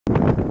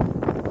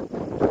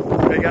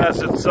Hey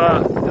guys, it's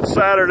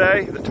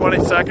Saturday, the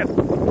 22nd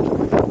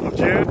of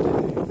June.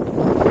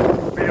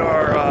 We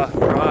are,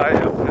 where I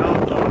am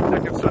out on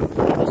Dickinson,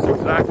 almost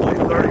exactly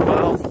 30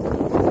 miles.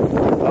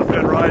 I've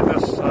been riding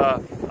this,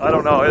 I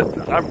don't know,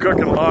 I'm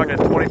cooking along at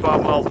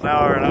 25 miles an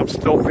hour and I'm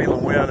still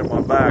feeling wind in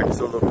my back.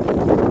 So the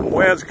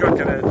wind's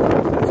cooking it.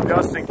 It's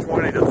gusting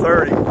 20 to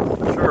 30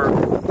 for sure.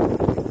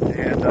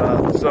 And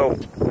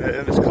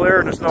and it's clear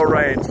and there's no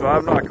rain, so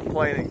I'm not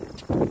complaining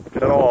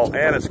at all.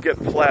 And it's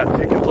getting flat. If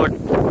you can look,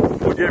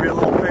 we'll give you a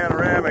little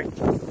panoramic.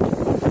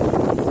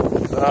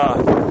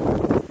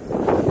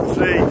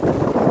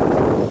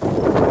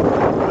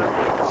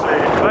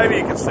 Maybe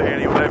you can see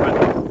anyway, but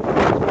there's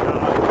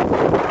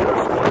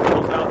some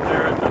hills out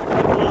there and a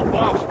little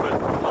bumps, but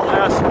the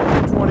last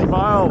 20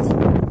 miles is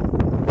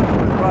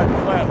right in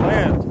flat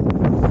land.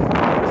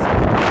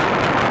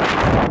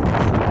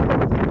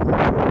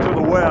 To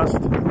the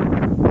west, you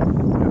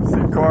can see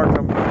a car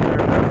coming up there.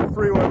 There's the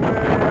freeway way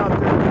out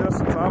there in the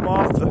distance. I'm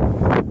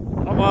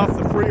off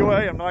the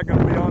freeway. I'm not going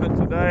to be on it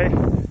today.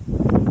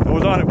 I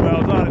was on it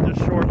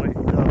just shortly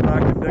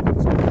back in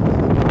Dickinson.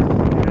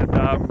 And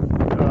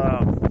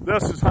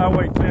this is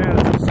Highway 10.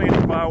 It's a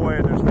scenic byway,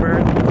 and there's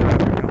very little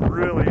traffic. I'm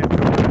really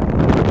enjoying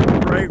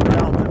it. Great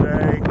route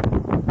today.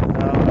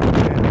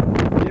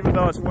 And even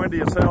though it's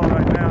windy as hell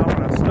right now,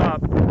 when I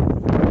stop,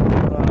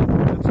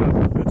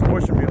 it's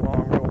pushing me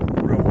along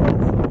real well.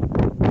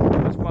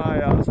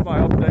 So that's my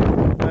update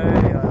for today.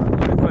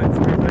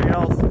 Anything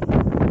else?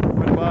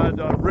 Went by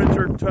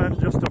Richardton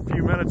just a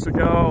few minutes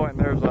ago, and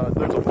there's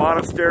a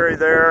monastery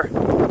there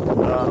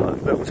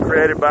that was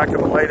created back in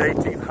the late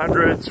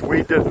 1800s.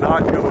 We did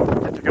not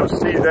get to go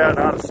see that, and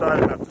I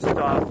decided not to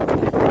stop.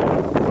 Keep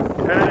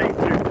going. Heading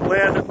to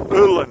Glen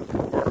Ullin,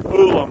 or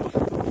Ullum,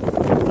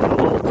 a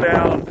little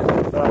town.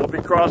 We'll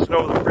be crossing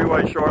over the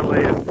freeway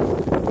shortly,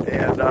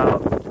 and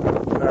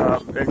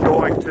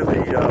going to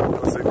the,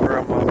 let's see where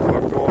I'm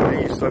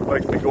going east, that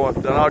makes me go,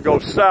 then I'll go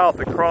south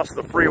and cross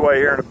the freeway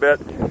here in a bit.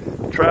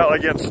 Trail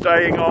again,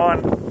 staying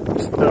on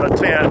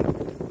 10,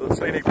 the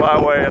scenic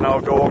byway, and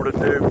I'll go over to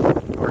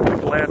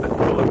Glen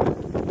Ullin.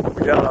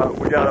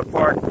 We got a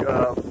park,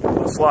 a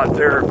slot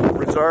there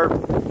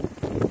reserved.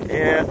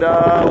 And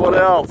what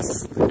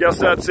else? I guess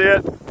that's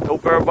it.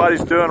 Hope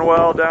everybody's doing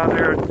well down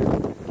there in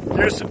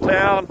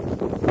Houstontown.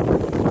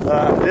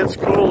 It's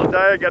cool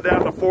today. I got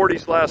down to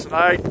 40s last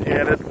night,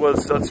 and it's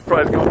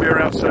probably going to be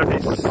around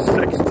 76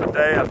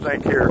 today, I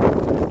think, here.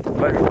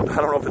 Maybe, I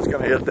don't know if it's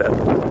going to hit that.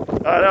 All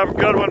right, have a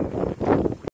good one.